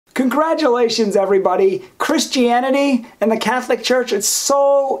Congratulations, everybody. Christianity and the Catholic Church, it's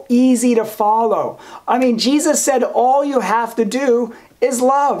so easy to follow. I mean, Jesus said all you have to do is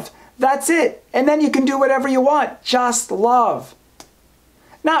love. That's it. And then you can do whatever you want. Just love.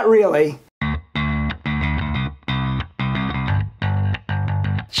 Not really.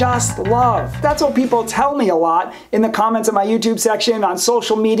 Just love. That's what people tell me a lot in the comments of my YouTube section, on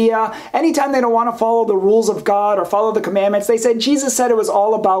social media. Anytime they don't want to follow the rules of God or follow the commandments, they said Jesus said it was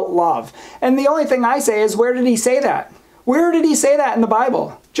all about love. And the only thing I say is, where did he say that? Where did he say that in the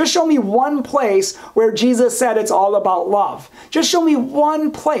Bible? Just show me one place where Jesus said it's all about love. Just show me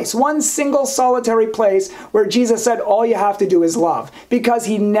one place, one single solitary place where Jesus said all you have to do is love. Because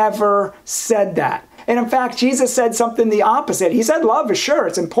he never said that. And in fact, Jesus said something the opposite. He said love is sure,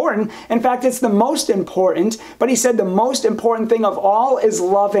 it's important. In fact, it's the most important. But he said the most important thing of all is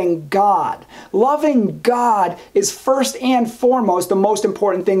loving God. Loving God is first and foremost the most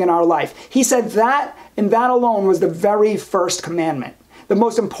important thing in our life. He said that, and that alone was the very first commandment. The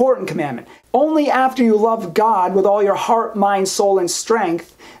most important commandment. Only after you love God with all your heart, mind, soul, and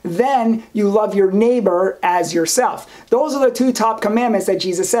strength, then you love your neighbor as yourself. Those are the two top commandments that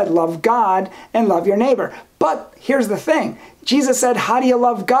Jesus said. Love God and love your neighbor. But here's the thing. Jesus said, how do you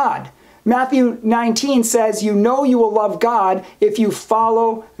love God? Matthew 19 says, you know you will love God if you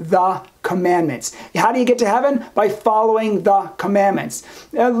follow the commandments. How do you get to heaven? By following the commandments.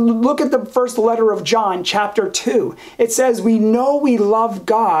 Look at the first letter of John, chapter 2. It says, we know we love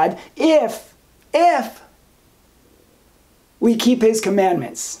God if we keep his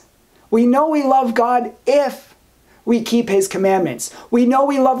commandments. We know we love God if we keep his commandments. We know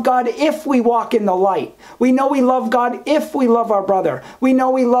we love God if we walk in the light. We know we love God if we love our brother. We know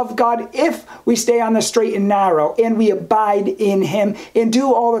we love God if we stay on the straight and narrow and we abide in him and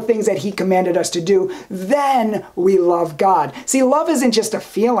do all the things that he commanded us to do. Then we love God. See, love isn't just a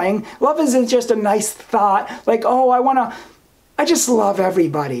feeling. Love isn't just a nice thought like, oh, I just love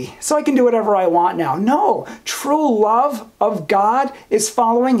everybody, so I can do whatever I want now. No, true love of God is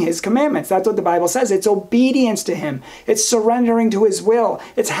following his commandments. That's what the Bible says. It's obedience to him. It's surrendering to his will.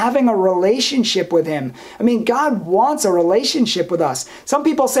 It's having a relationship with him. I mean, God wants a relationship with us. Some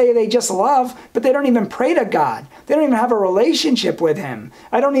people say they just love, but they don't even pray to God. They don't even have a relationship with him.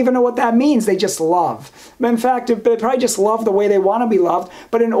 I don't even know what that means. They just love. In fact, they probably just love the way they want to be loved.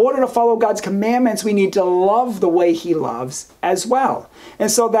 But in order to follow God's commandments, we need to love the way he loves as well. And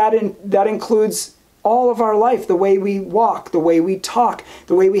so that includes all of our life, the way we walk, the way we talk,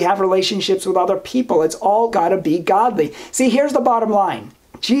 the way we have relationships with other people. It's all got to be godly. See, here's the bottom line.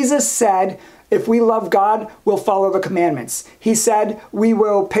 Jesus said, if we love God, we'll follow the commandments. He said we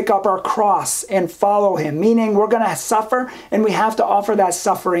will pick up our cross and follow him, meaning we're going to suffer and we have to offer that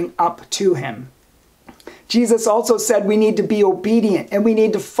suffering up to him. Jesus also said we need to be obedient and we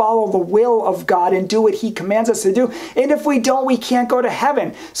need to follow the will of God and do what he commands us to do. And if we don't, we can't go to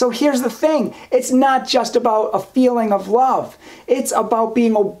heaven. So here's the thing. It's not just about a feeling of love. It's about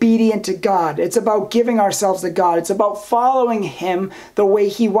being obedient to God. It's about giving ourselves to God. It's about following him the way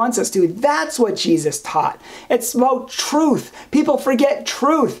he wants us to. That's what Jesus taught. It's about truth. People forget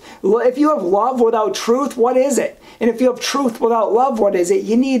truth. If you have love without truth, what is it? And if you have truth without love, what is it?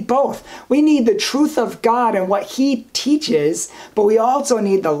 You need both. We need the truth of God and what he teaches, but we also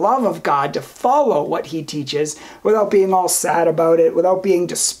need the love of God to follow what he teaches without being all sad about it, without being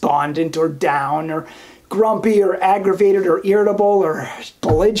despondent or down or grumpy or aggravated or irritable or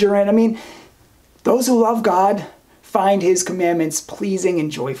belligerent. I mean, those who love God find his commandments pleasing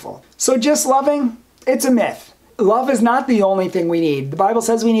and joyful. So just loving, it's a myth. Love is not the only thing we need. The Bible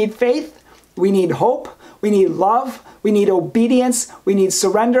says we need faith, we need hope, we need love, we need obedience, we need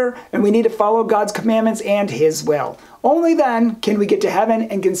surrender, and we need to follow God's commandments and his will. Only then can we get to heaven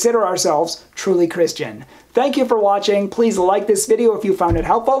and consider ourselves truly Christian. Thank you for watching. Please like this video if you found it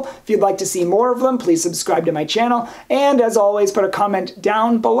helpful. If you'd like to see more of them, please subscribe to my channel. And as always, put a comment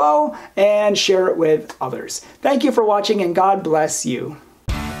down below and share it with others. Thank you for watching and God bless you.